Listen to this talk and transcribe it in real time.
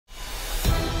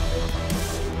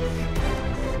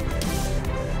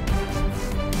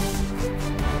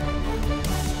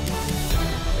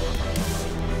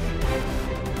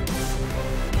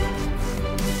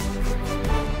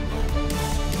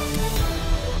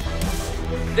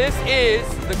This is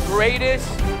the greatest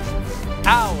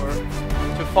hour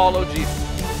to follow Jesus.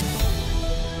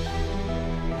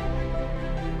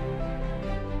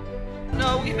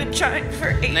 No, we've been trying for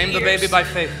 8 years. Name the baby by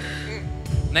faith.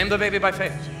 Name the baby by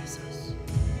faith.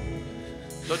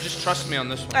 Don't just trust me on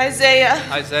this one. Isaiah.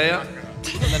 Isaiah,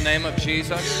 in the name of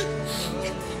Jesus.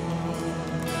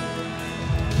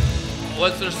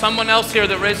 Was there someone else here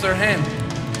that raised their hand?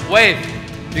 Wave.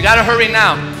 You gotta hurry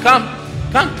now. Come,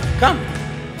 come, come.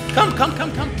 Come, come,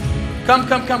 come, come. Come,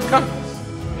 come, come, come.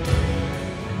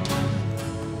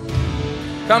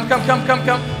 Come, come, come, come,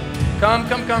 come. Come,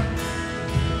 come, come.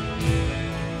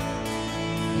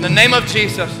 In the name of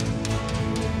Jesus.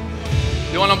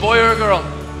 You want a boy or a girl?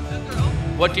 A girl.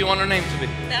 What do you want her name to be?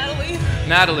 Natalie.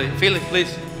 Natalie. Feel it,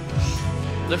 please.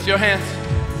 Lift your hands.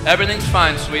 Everything's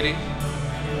fine, sweetie.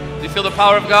 Do you feel the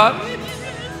power of God?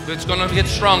 It's going to get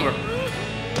stronger.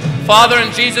 Father,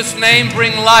 in Jesus' name,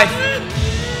 bring life.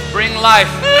 Bring life.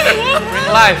 Bring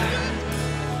life.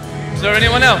 Is there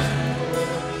anyone else?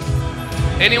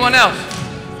 Anyone else?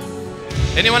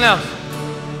 Anyone else?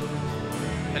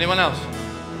 Anyone else?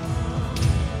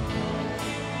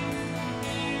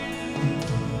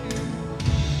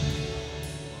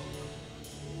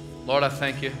 Lord, I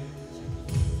thank you.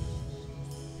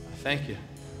 I thank you.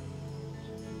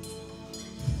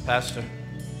 Pastor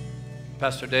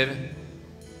David,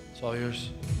 it's all yours.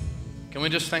 Can we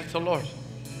just thank the Lord?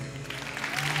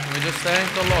 Can we just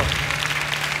thank the Lord?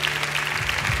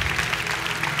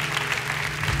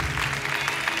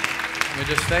 Can we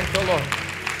just thank the Lord?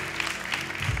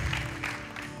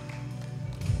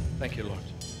 Thank you, Lord.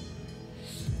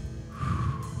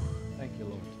 Thank you,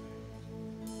 Lord.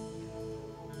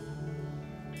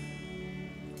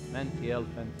 Mentiel,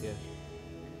 Pentiel.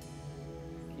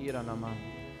 Kira Naman.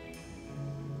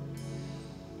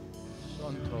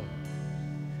 Santo.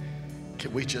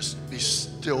 Can we just be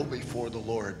still before the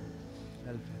Lord?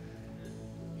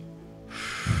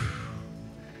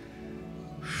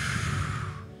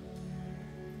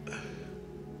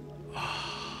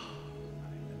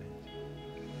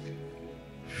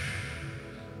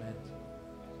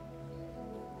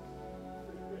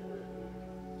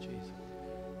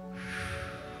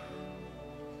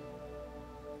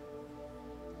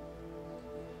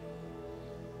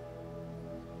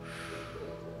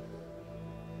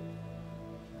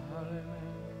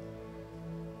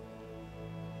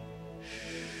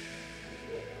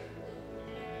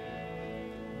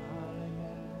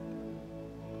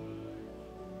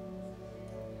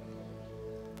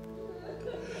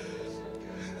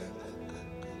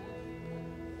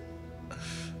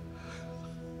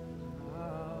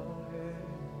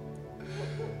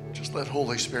 Just let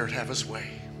Holy Spirit have his way.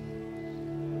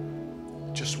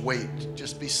 Just wait.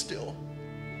 Just be still.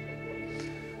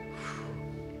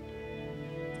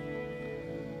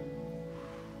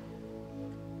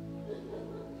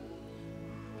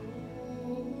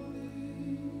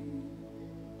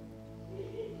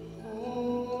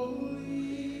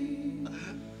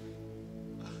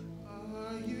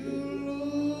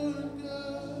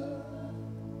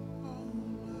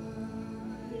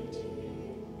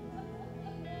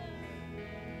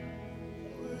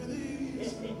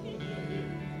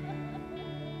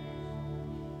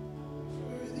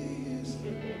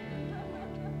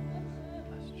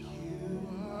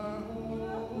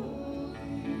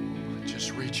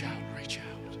 Just reach out, reach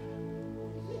out.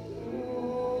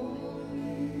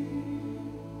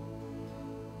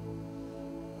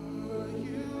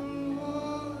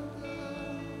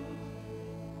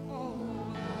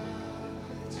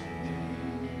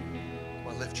 Come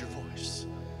on, lift your voice.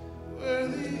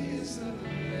 Worthy is the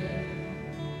Lamb.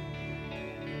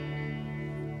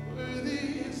 Worthy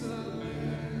is the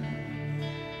Lamb.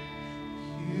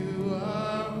 You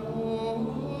are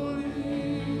holy.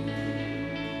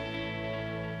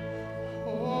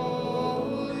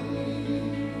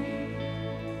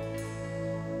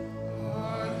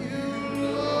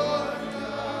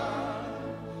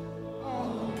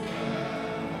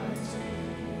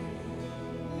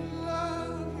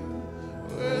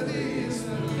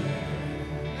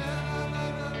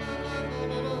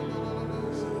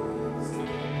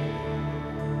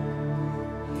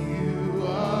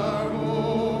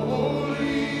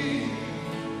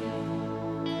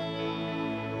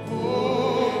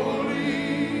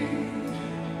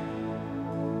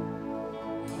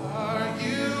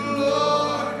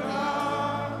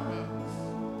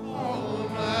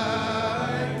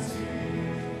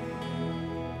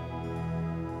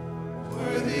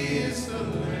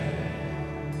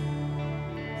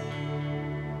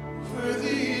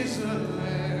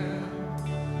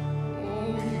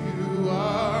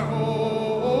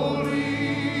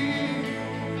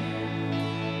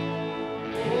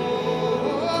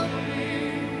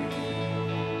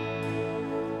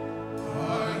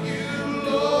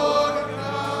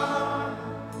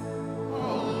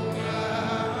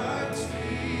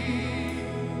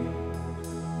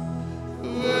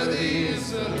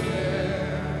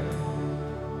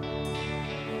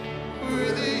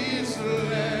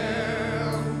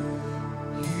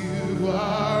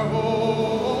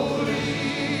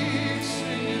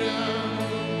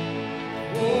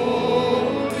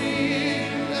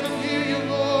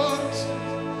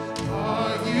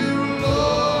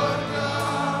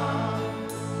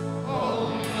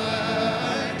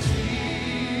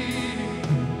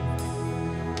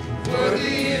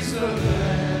 is the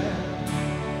Lamb.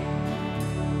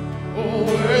 Oh,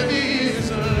 worthy is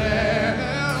the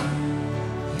Lamb.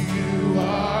 You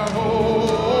are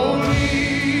holy,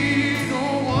 no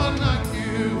one like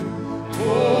you.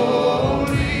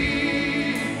 Holy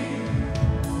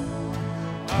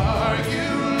are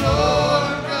you,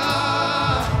 Lord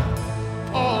God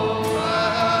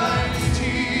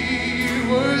Almighty.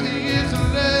 Worthy is the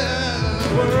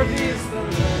Lamb. Worthy is the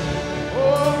Lamb.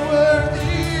 Oh,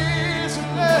 worthy is the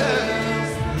Lamb.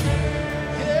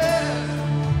 Yeah.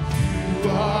 You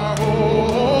are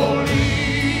holy.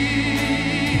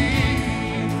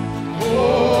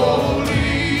 Holy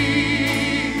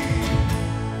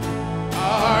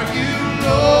are you,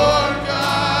 Lord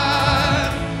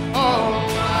God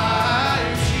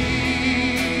Almighty.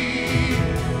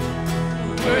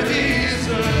 Worthy is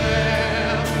the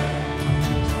Lamb.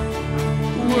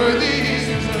 Worthy is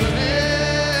the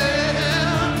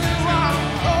Lamb. You are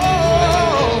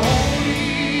holy.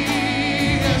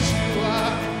 Yes, you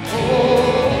are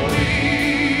holy.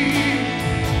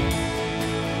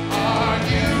 Are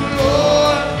you,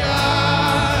 Lord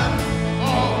God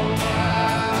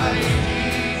Almighty?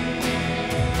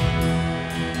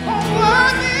 Oh,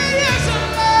 worthy is the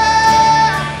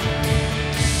Lamb.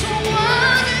 So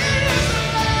worthy is the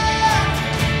Lamb.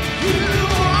 You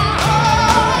are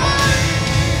holy.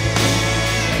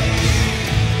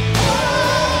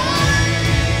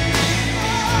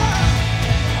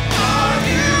 Are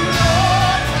you,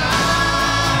 Lord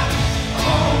God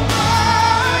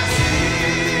Almighty?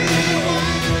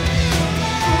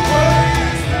 Worthy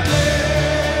is the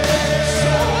Lamb.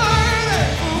 So worthy.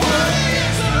 Worthy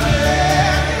is the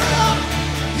Lamb.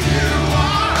 You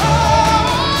are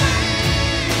holy.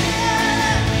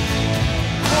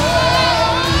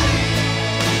 Holy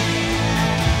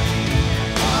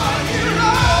are you,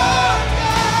 Lord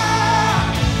God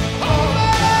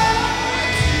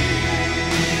Almighty.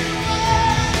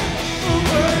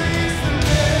 Worthy is the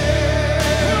Lamb.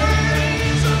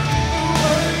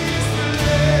 Worthy is the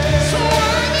Lamb. So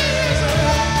worthy is the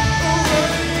Lamb.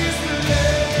 Worthy is the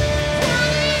Lamb.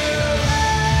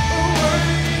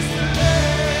 Worthy is the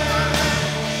Lamb.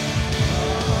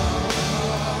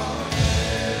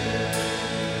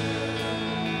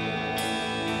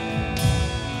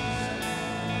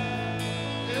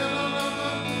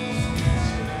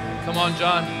 Come on,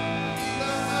 John.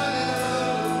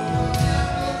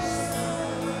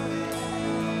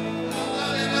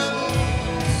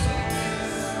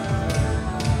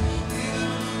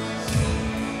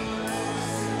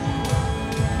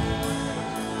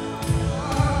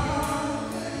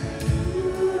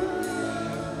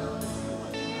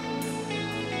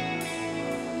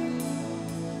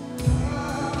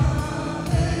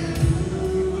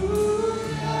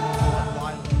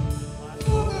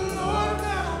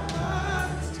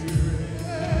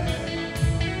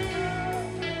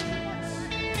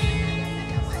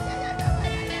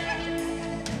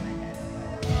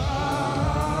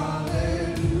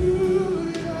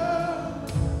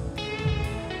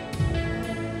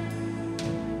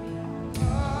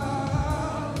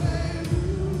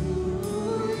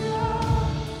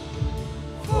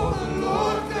 For the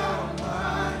Lord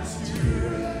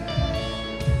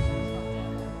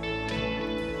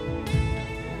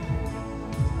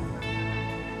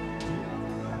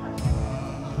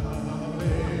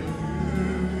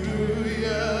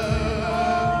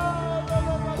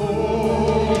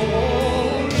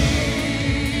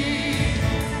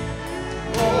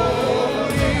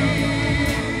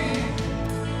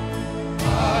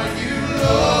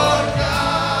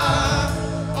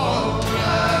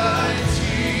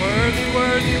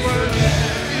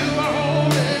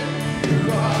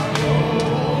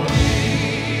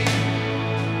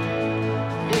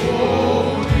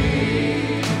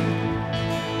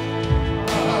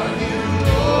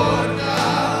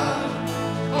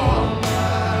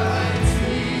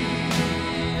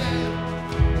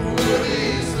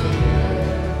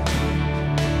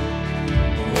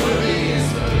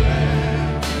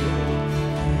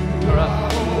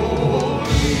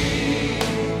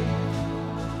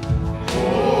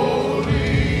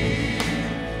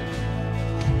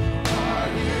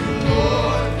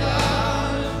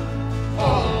God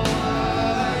Almighty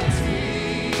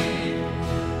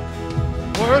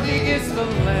Worthy is the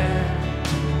Lamb.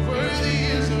 Worthy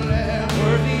is the Lamb.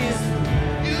 Worthy is the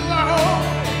Lamb. You are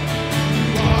holy.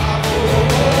 You are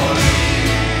holy.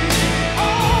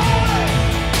 Holy.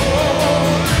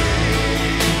 Holy.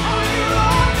 Are you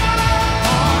Lord God?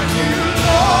 Are you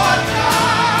Lord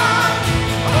God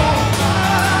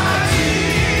Almighty?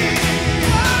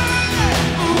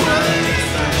 Worthy is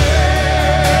the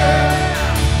Lamb.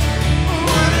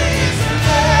 Worthy is the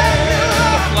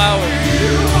Lamb.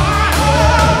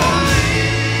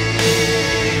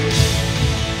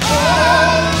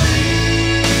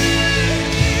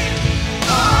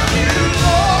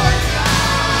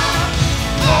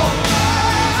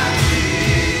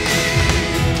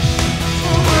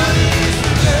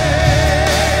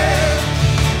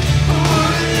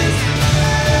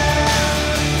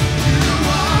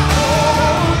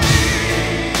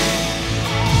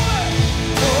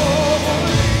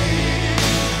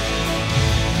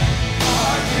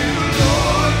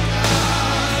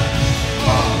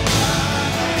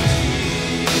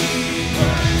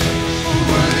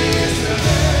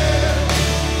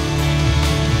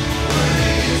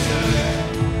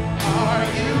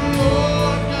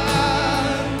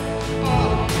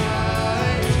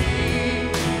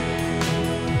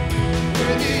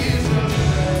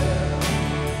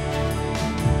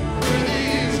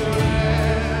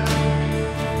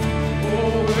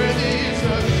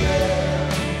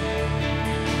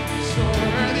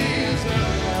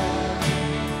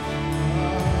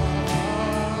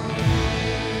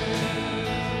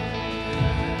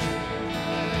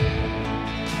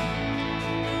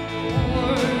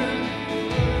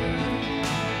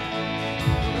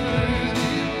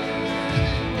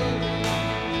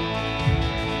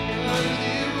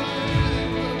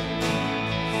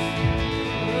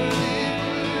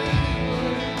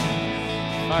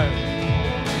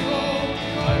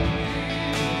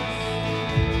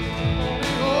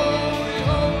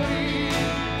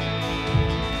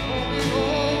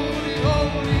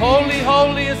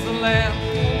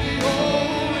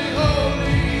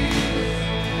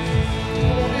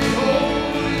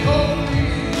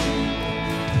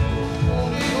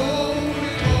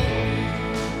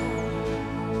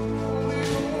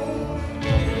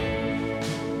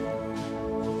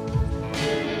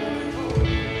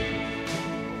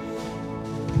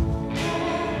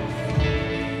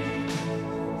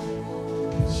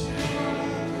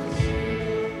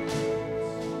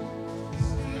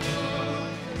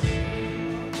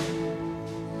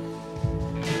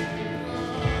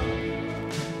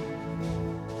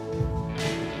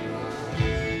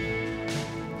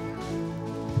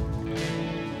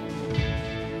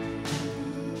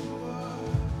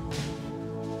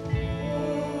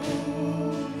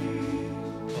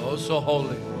 so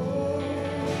holy.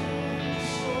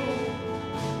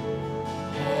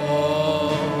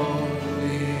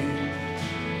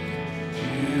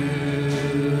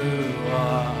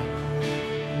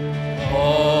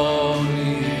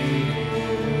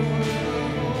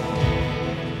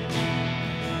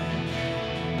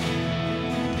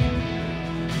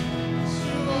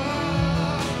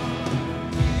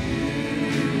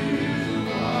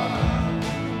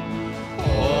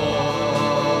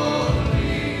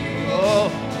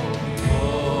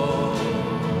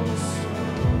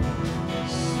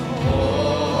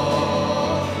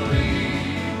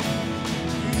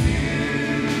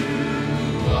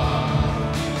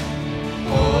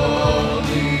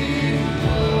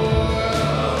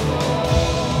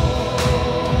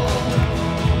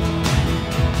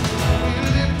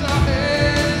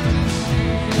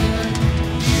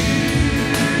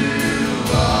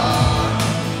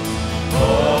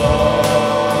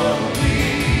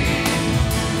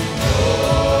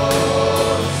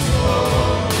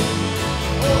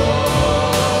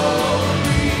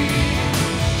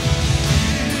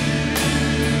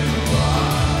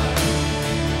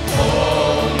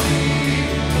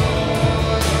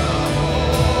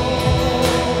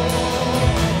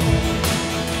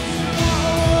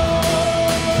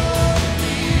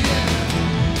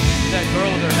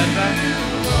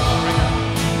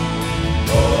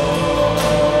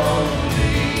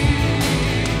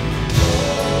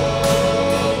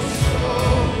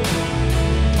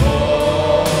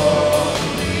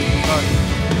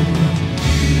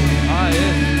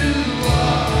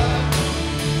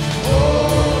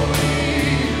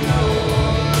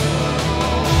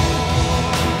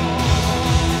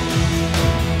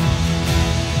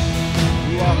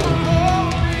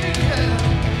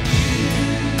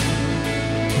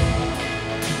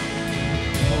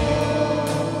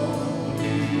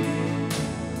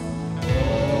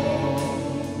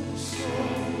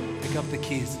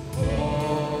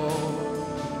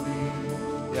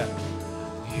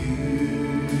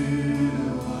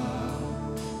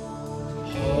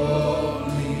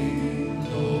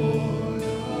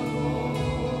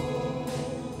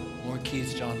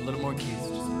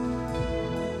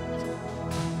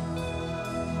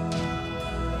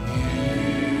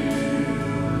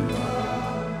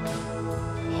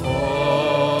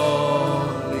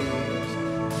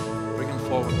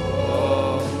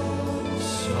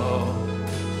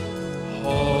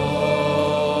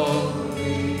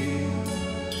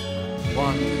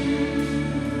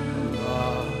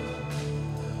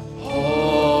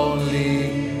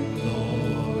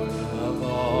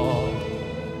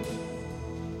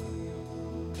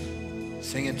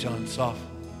 Sing it, John, soft.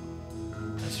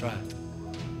 That's right.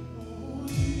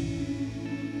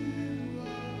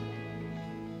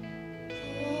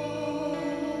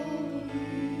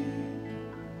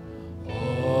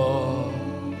 Oh,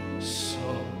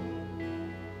 so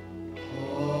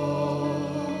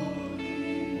holy.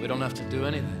 We don't have to do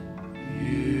anything.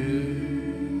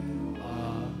 You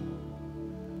are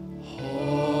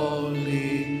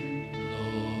holy,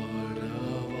 Lord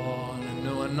of all. A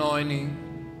new anointing.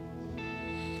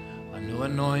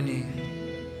 Anointing.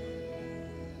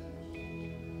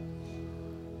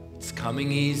 It's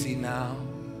coming easy now.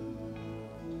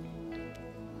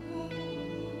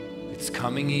 It's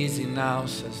coming easy now,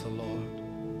 says the Lord.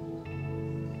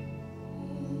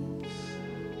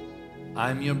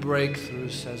 I'm your breakthrough,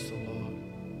 says the Lord.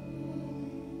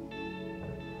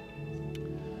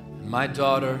 And my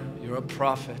daughter, you're a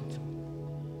prophet,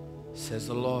 says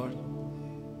the Lord.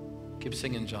 Keep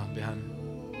singing, John, behind me.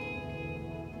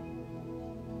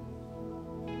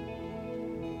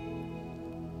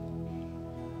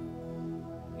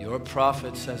 You're a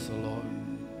prophet, says the Lord.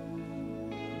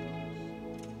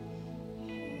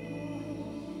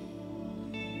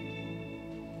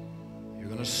 You're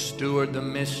going to steward the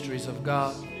mysteries of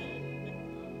God.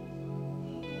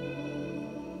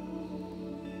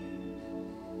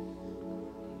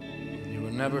 You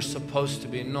were never supposed to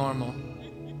be normal.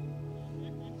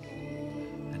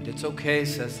 And it's okay,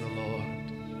 says the Lord.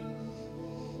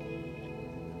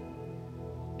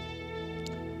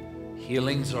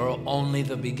 Healings are only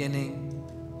the beginning.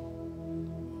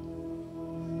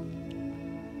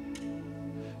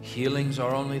 Healings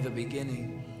are only the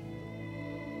beginning.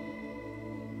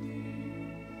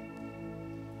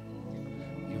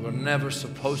 You were never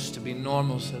supposed to be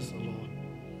normal, says the Lord.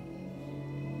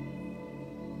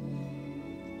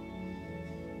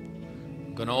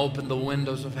 I'm going to open the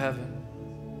windows of heaven.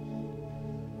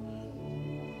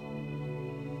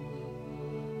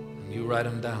 And you write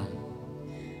them down.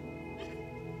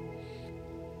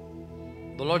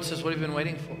 The Lord says, what have you been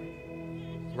waiting for?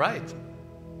 Write.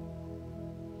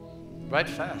 Write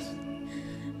fast.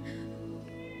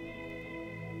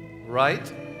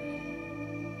 Write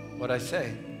what I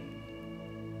say.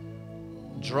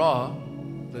 Draw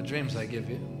the dreams I give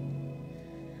you.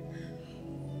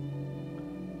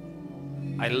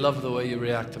 I love the way you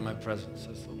react to my presence,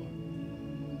 says the Lord.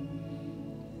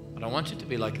 But I want you to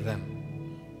be like them.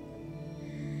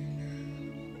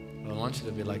 I don't want you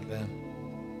to be like them.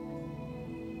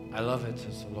 I love it,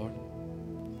 says the Lord.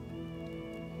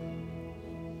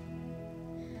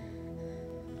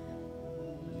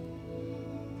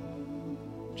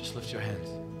 Just lift your hands.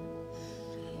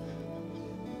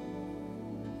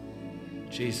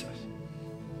 Jesus.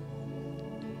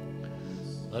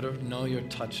 Let her know your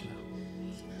touch now.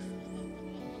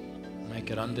 Make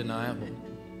it undeniable.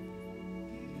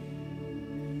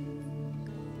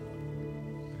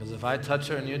 Because if I touch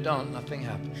her and you don't, nothing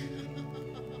happens.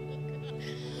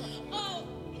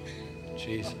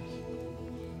 Jesus.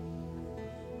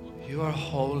 You are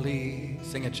holy.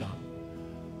 Sing it, John.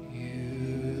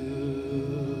 You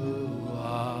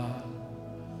are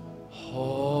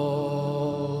Holy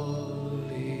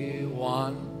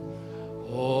One.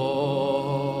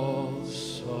 Oh,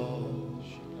 so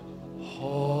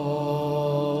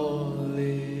holy.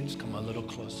 Just come a little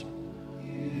closer.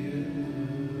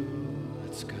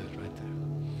 That's good right there.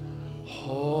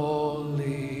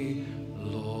 Holy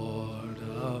Lord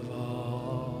of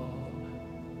all.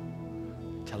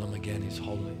 Tell him again he's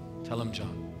holy. Tell him,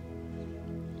 John.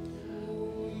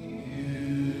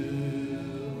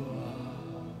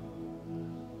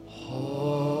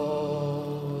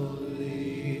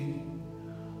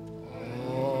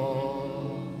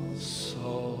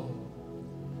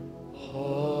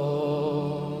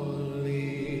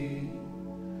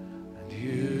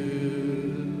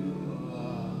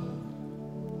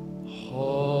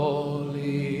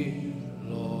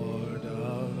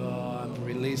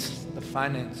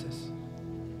 Finances.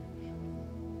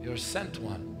 You're sent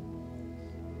one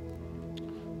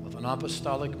with an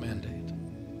apostolic mandate.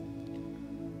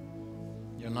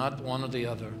 You're not one or the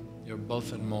other. You're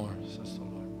both and more, says the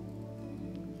Lord.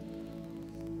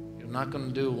 You're not going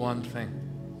to do one thing.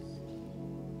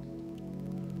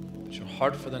 But your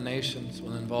heart for the nations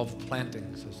will involve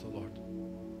planting, says the Lord.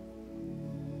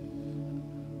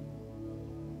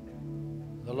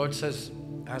 The Lord says,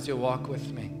 as you walk with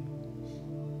me,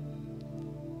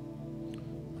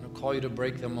 call you to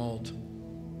break the mold.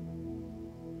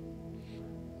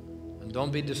 And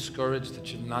don't be discouraged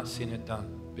that you've not seen it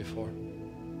done before.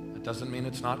 It doesn't mean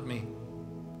it's not me.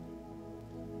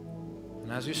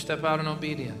 And as you step out in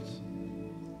obedience,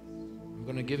 I'm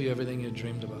going to give you everything you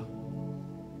dreamed about.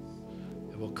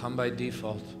 It will come by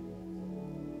default.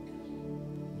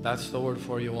 That's the word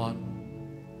for you want.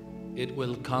 It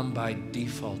will come by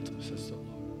default, says the Lord.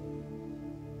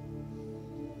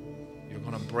 You're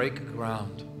going to break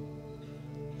ground.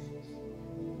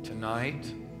 Tonight,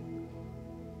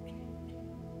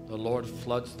 the Lord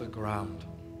floods the ground,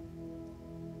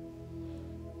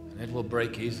 and it will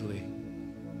break easily.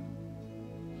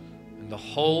 And the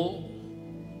hole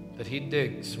that He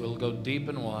digs will go deep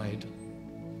and wide.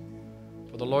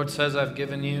 For the Lord says, I've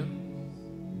given you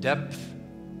depth,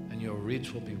 and your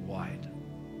reach will be wide.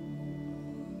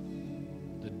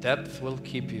 The depth will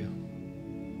keep you.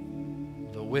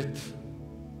 The width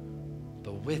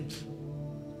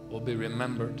will be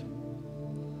remembered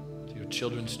to your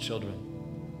children's children.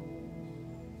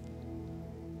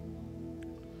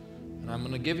 And I'm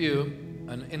going to give you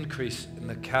an increase in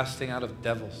the casting out of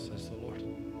devils, says the Lord.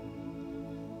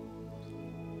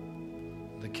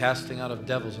 The casting out of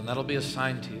devils, and that'll be a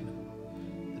sign to you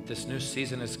that this new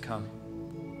season has come.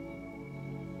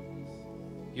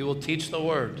 You will teach the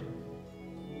word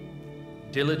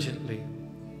diligently,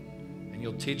 and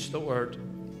you'll teach the word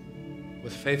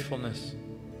with faithfulness.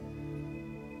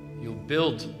 You'll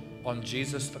build on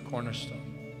Jesus, the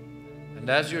cornerstone. And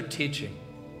as you're teaching,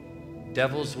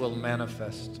 devils will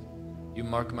manifest. You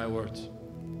mark my words.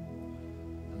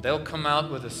 And they'll come out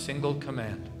with a single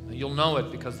command. And you'll know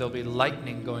it because there'll be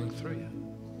lightning going through you.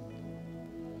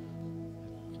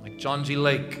 Like John G.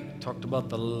 Lake talked about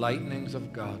the lightnings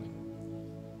of God.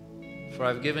 For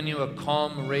I've given you a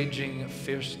calm, raging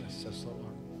fierceness, says the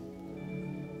Lord.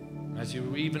 As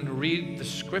you even read the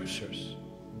scriptures,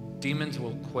 demons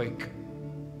will quake.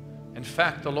 In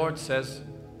fact, the Lord says,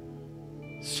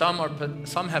 some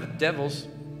have devils,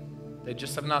 they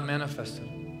just have not manifested.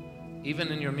 Even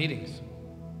in your meetings,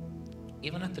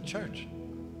 even at the church.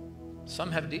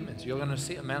 Some have demons. You're going to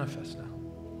see it manifest now.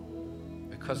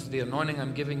 Because the anointing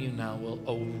I'm giving you now will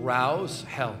arouse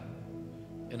hell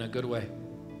in a good way.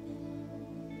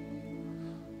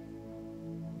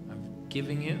 I'm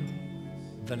giving you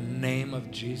the name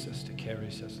of Jesus to carry,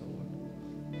 says the Lord.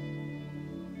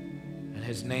 And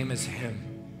his name is Him.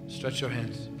 Stretch your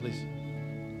hands, please.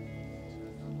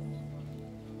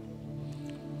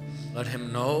 Let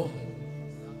him know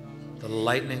the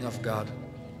lightning of God.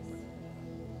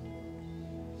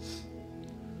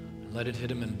 And let it hit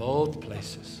him in both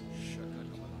places.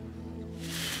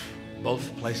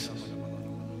 Both places.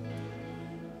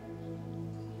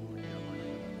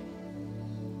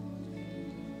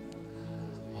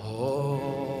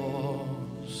 Oh,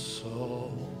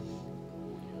 so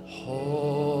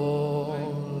holy.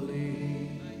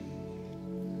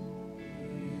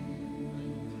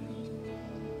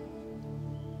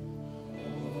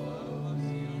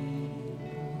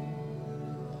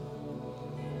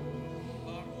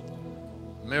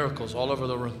 Miracles all over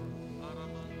the room.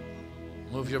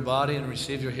 Move your body and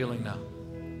receive your healing now.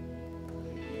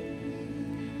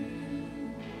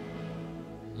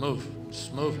 Move.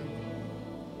 Just move it.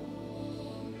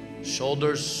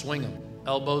 Shoulders, swing them.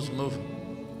 Elbows, move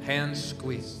them. Hands,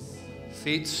 squeeze.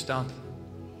 Feet, stomp.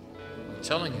 I'm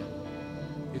telling you,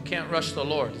 you can't rush the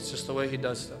Lord. It's just the way He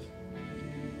does stuff.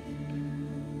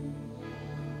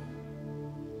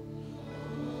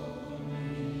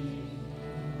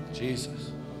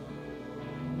 Jesus.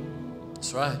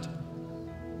 That's right.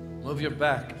 Move your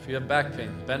back. If you have back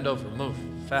pain, bend over. Move.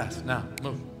 Fast. Now.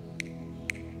 Move.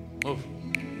 Move.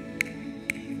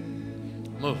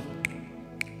 Move.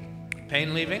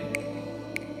 Pain leaving?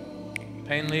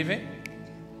 Pain leaving?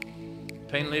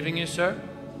 Pain leaving you, sir?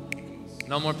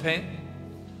 No more pain?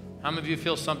 How many of you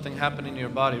feel something happening in your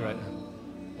body right now?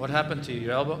 What happened to you?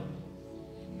 Your elbow?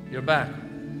 Your back?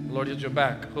 The Lord healed your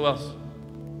back. Who else?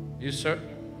 You, sir?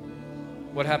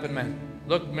 What happened, man?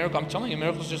 Look, miracle. I'm telling you,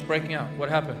 miracles just breaking out. What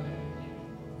happened?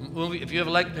 Move. If you have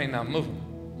leg pain now, move.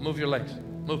 Move your legs.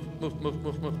 Move, move, move,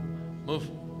 move, move, move.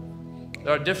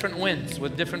 There are different winds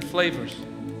with different flavors.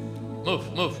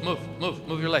 Move, move, move, move.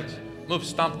 Move your legs. Move,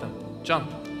 stomp them.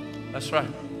 Jump. That's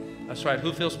right. That's right.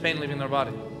 Who feels pain leaving their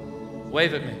body?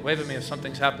 Wave at me. Wave at me if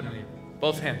something's happening to you.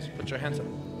 Both hands. Put your hands up.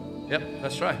 Yep,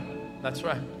 that's right. That's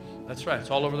right. That's right. It's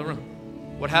all over the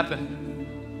room. What happened?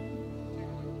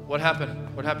 What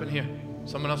happened? What happened here?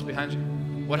 Someone else behind you?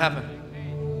 What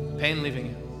happened? Pain leaving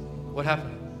you. What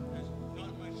happened?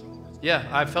 Yeah,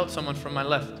 I felt someone from my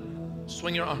left.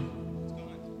 Swing your arm.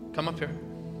 Come up here.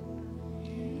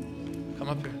 Come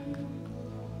up here.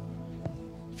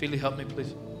 Feely, help me,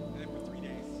 please.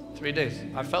 3 days.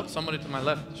 I felt somebody to my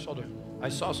left shoulder. I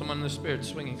saw someone in the spirit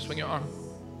swinging. Swing your arm.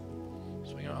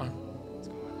 Swing your arm.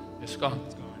 It's gone.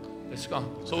 It's gone.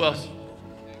 Who else?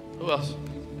 Who else?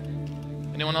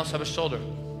 Anyone else have a shoulder?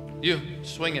 You.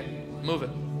 Swing it. Move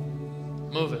it.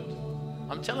 Move it.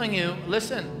 I'm telling you,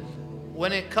 listen.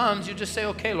 When it comes, you just say,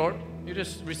 okay, Lord. You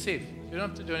just receive. You don't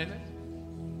have to do anything.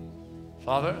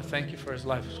 Father, I thank you for his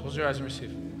life. Close your eyes and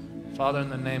receive. Father, in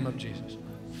the name of Jesus.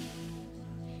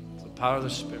 The power of the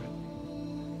Spirit.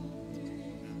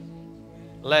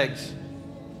 Legs.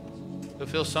 Who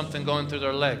feels something going through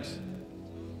their legs?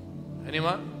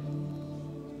 Anyone?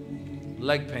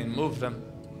 Leg pain. Move them.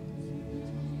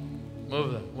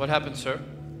 Move them. What happened, sir?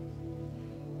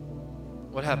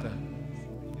 What happened?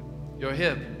 Your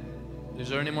hip. Is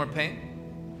there any more pain?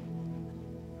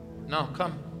 No,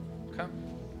 come. Come.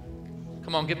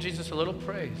 Come on, give Jesus a little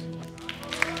praise.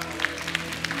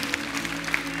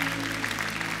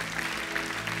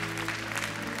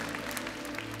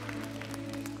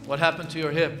 What happened to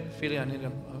your hip? Feely, I need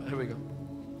him. Here we go.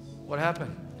 What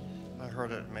happened? I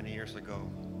heard it many years ago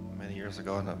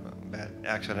in a bad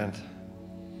accident.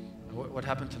 What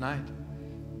happened tonight?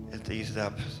 It eased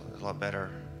up, so it's a lot better.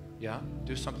 Yeah?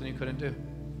 Do something you couldn't do.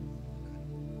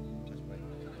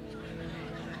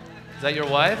 Is that your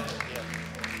wife? Yeah.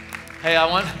 Hey, I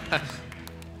want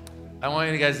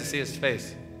you guys to see his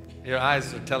face. Your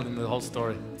eyes are telling the whole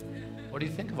story. What do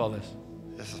you think of all this?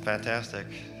 This is fantastic.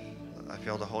 I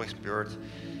feel the Holy Spirit.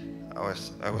 I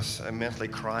was immensely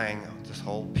crying this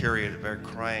whole period, very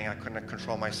crying. I couldn't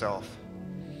control myself.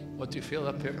 What do you feel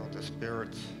up I here? felt the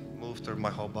Spirit move through my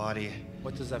whole body.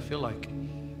 What does that feel like?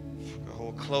 The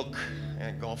whole cloak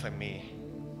engulfing me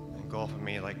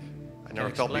like I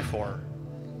never felt explain? before.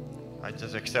 I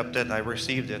just accepted, I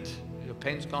received it. Your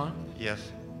pain's gone?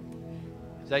 Yes.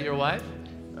 Is that your wife?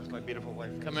 That's my beautiful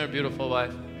wife. Come here, beautiful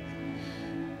wife.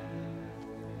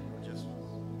 Just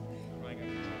crying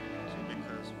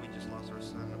because we just lost our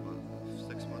son about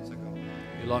 6 months ago.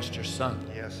 You lost your son.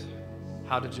 Yes.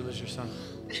 How did you lose your son?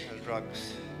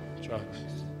 Drugs. Drugs.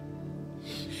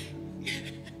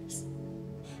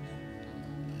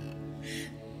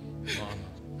 Mom.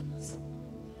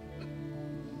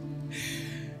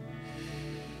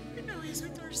 You know he's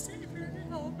with our Savior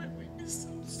now.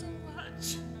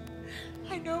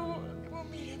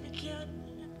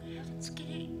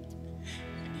 King,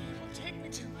 and He will take me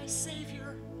to my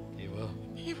Savior. He will.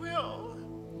 He will.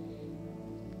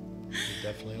 He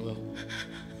definitely will.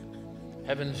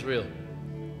 Heaven's real.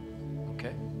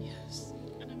 Okay? Yes,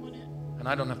 and I want it. And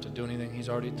I don't have to do anything. He's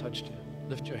already touched you.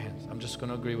 Lift your hands. I'm just going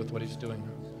to agree with what He's doing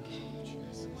now.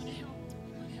 I want to help.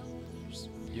 I want to help others.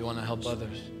 You want to help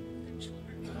others. The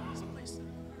children in this place that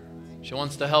are She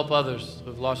wants to help others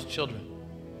who've lost children.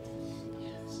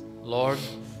 Yes. Lord,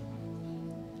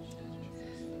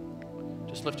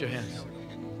 just lift your hands.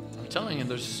 I'm telling you,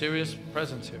 there's serious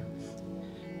presence here.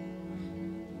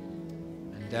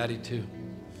 And Daddy, too,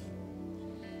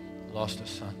 lost a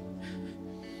son.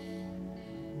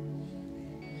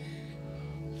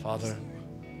 Father,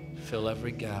 fill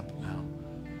every gap now.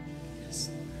 Yes.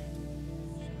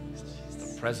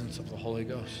 The presence of the Holy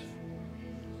Ghost.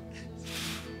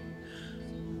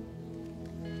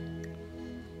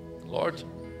 Lord,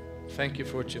 thank you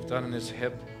for what you've done in his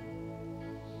hip.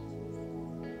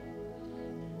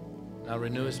 Now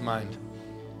renew his mind.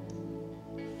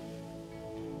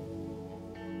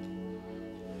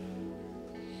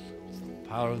 It's the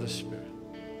power of the Spirit.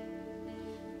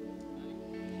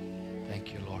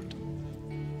 Thank you, Lord.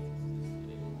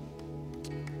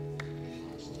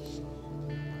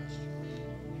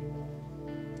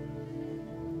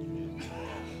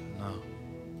 No.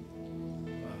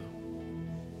 Wow.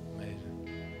 Amazing.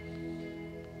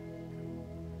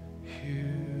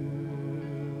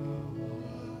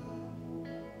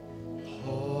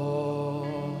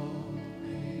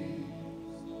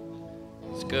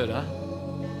 It's good, huh?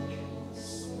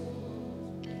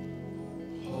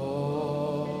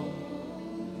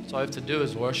 So all I have to do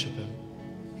is worship him.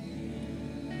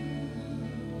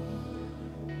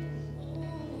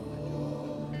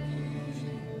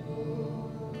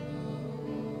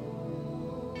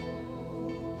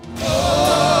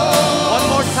 One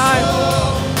more time.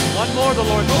 One more, the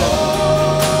Lord said.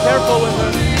 Careful with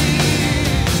her.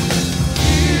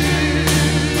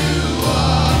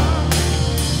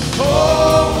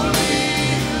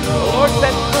 The Lord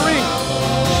said 3.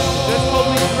 Just told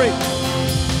me 3.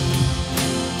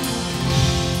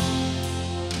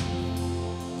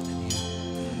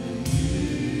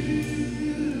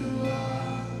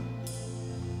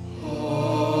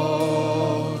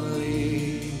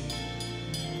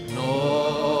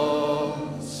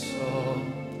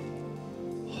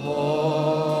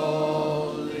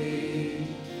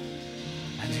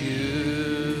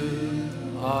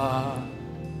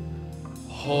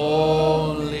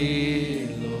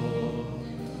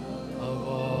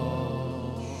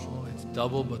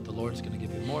 Double, but the Lord's going to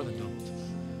give you more than double.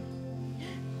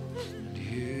 And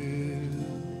you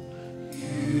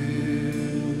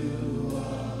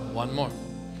are one more.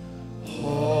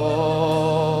 Holy.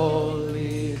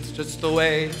 It's just the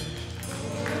way.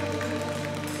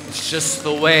 It's just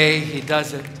the way he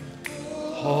does it.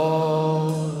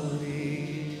 Holy.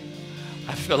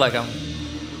 I feel like I'm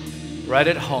right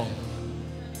at home.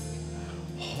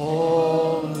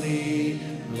 Holy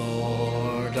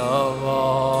Lord of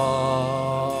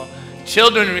all.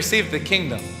 Children, receive the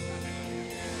kingdom.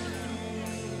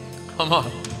 Come on.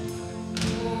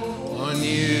 When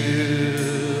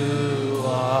you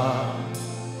are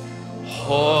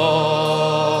holy,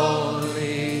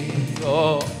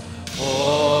 oh,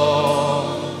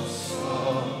 oh,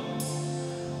 so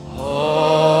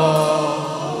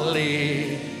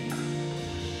holy,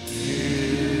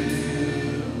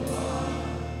 you are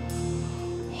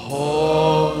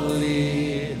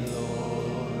holy,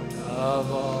 Lord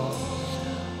of all.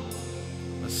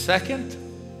 The second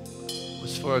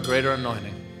was for a greater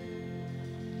anointing.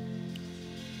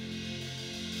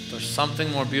 There's something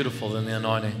more beautiful than the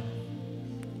anointing.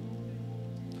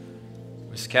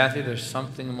 Miss Kathy, there's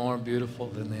something more beautiful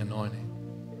than the anointing.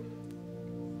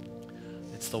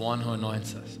 It's the one who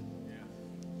anoints us.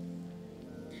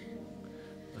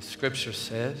 The scripture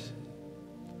says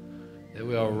that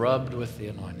we are rubbed with the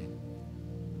anointing.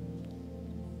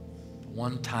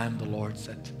 One time the Lord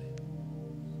said to me,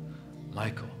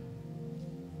 Michael,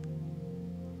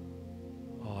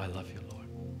 oh, I love you, Lord.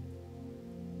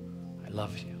 I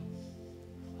love you.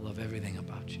 I love everything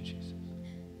about you, Jesus.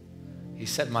 He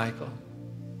said, Michael,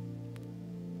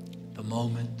 the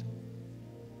moment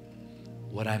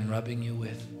what I'm rubbing you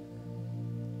with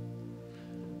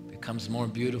becomes more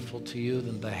beautiful to you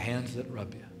than the hands that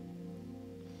rub you,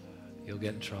 you'll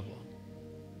get in trouble.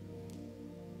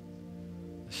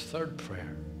 This third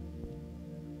prayer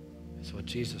is what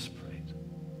Jesus prayed.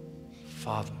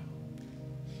 Father,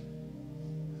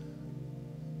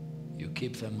 you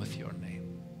keep them with your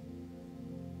name.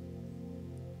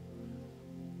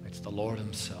 It's the Lord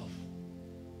himself.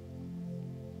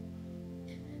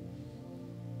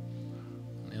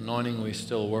 anointing, we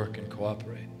still work and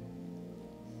cooperate.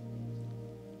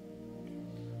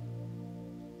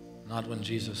 Not when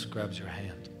Jesus grabs your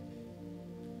hand.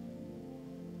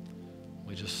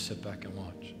 We just sit back and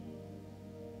watch.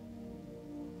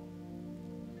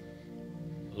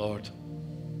 Lord,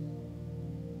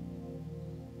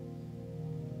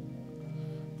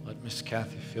 let Miss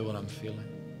Kathy feel what I'm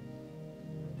feeling.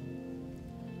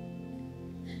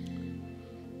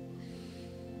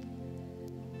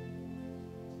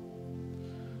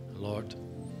 Lord,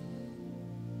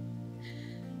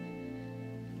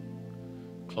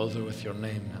 clothe her with your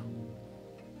name now.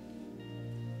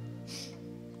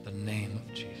 The name of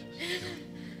Jesus.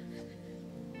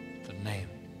 The name.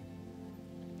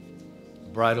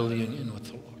 Bridal union with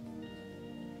the Lord.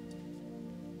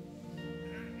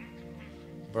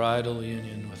 Bridal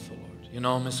union with the Lord. You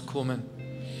know, Miss Kuhlman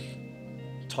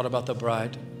taught about the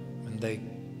bride when they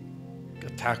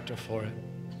attacked her for it.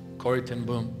 Corrie ten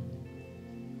Boom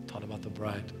taught about the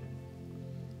bride.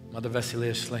 Mother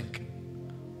Vasilia Slink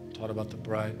taught about the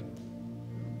bride.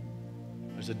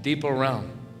 There's a deeper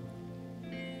realm.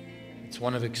 It's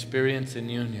one of experience and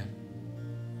union.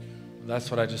 That's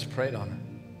what I just prayed on her.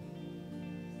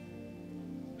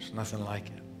 There's nothing like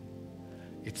it.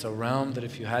 It's a realm that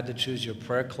if you had to choose your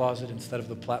prayer closet instead of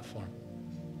the platform,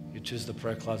 you choose the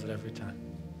prayer closet every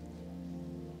time.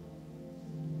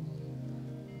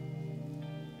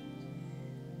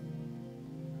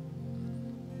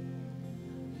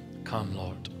 Come,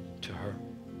 Lord, to her.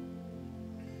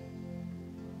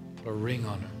 Put a ring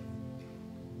on her.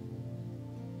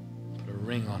 Put a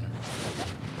ring on her.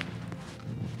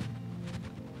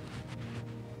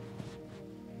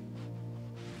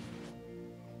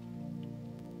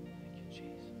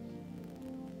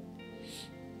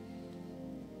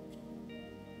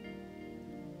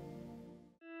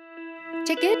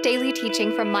 To get daily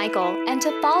teaching from Michael and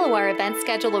to follow our event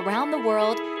schedule around the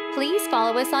world, please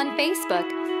follow us on Facebook,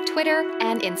 Twitter,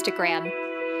 and Instagram.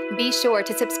 Be sure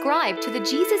to subscribe to the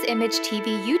Jesus Image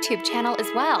TV YouTube channel as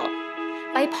well.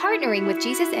 By partnering with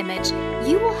Jesus Image,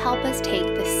 you will help us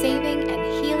take the saving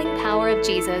and healing power of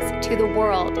Jesus to the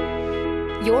world.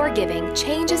 Your giving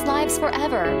changes lives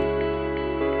forever.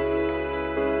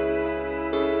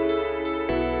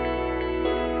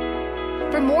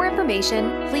 For more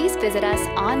information, please visit us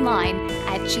online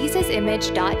at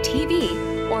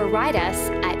jesusimage.tv or write us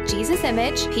at Jesus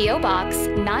Image, P.O. Box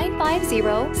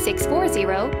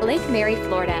 950640, Lake Mary,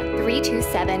 Florida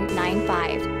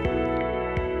 32795.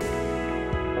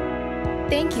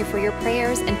 Thank you for your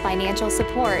prayers and financial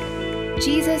support.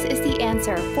 Jesus is the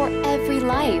answer for every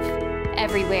life,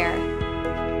 everywhere.